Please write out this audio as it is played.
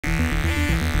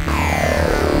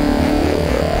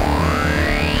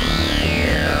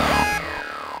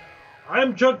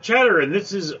I'm Chuck Chatter, and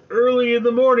this is early in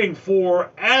the morning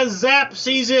for As Zap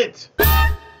Sees It.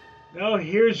 Now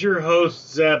here's your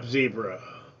host, Zap Zebra.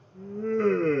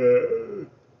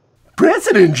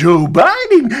 President Joe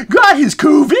Biden got his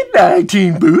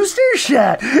COVID-19 booster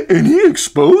shot, and he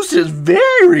exposed his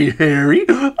very hairy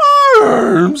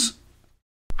arms.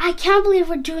 I can't believe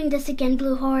we're doing this again,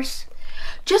 Blue Horse.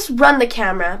 Just run the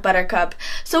camera, Buttercup,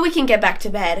 so we can get back to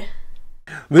bed.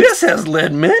 This has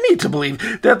led many to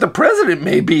believe that the president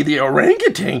may be the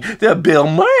orangutan that Bill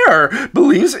Maher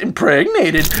believes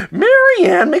impregnated Mary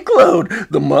Ann McLeod,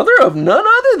 the mother of none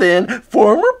other than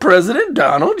former President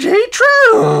Donald J.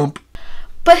 Trump.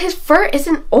 But his fur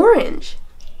isn't orange.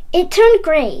 It turned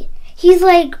gray. He's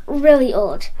like really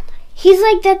old. He's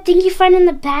like that thing you find in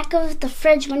the back of the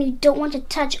fridge when you don't want to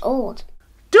touch old.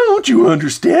 Don't you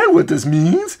understand what this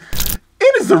means?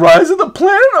 It is the rise of the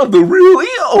planet of the really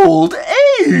old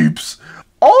apes.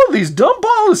 All of these dumb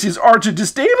policies are to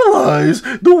destabilize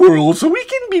the world so we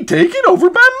can be taken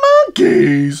over by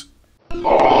monkeys.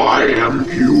 I am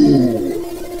you.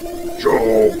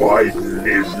 Joe Biden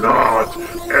is not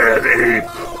an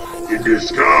ape in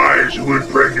disguise who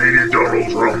impregnated Donald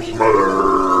Trump's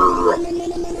mother.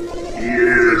 He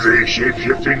is a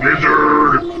shape-shifting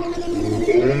lizard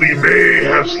who only may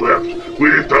have slept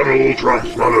with Donald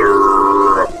Trump's mother.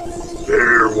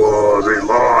 There was a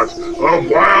lot of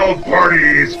wild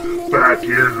parties back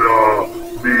in the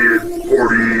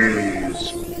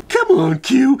mid-40s. Come on,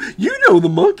 Q. You know the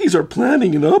monkeys are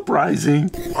planning an uprising.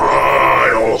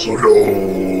 I also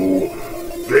know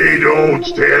they don't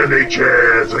stand a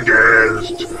chance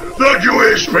against the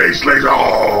Jewish space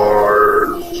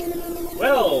lasers.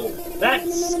 Well,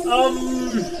 that's,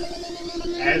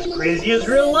 as crazy as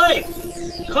real life.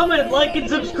 Comment, like, and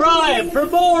subscribe for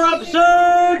more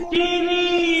absurd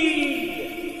TV!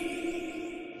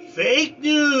 Fake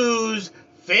news!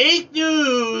 Fake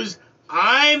news!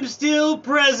 I'm still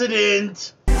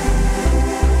president!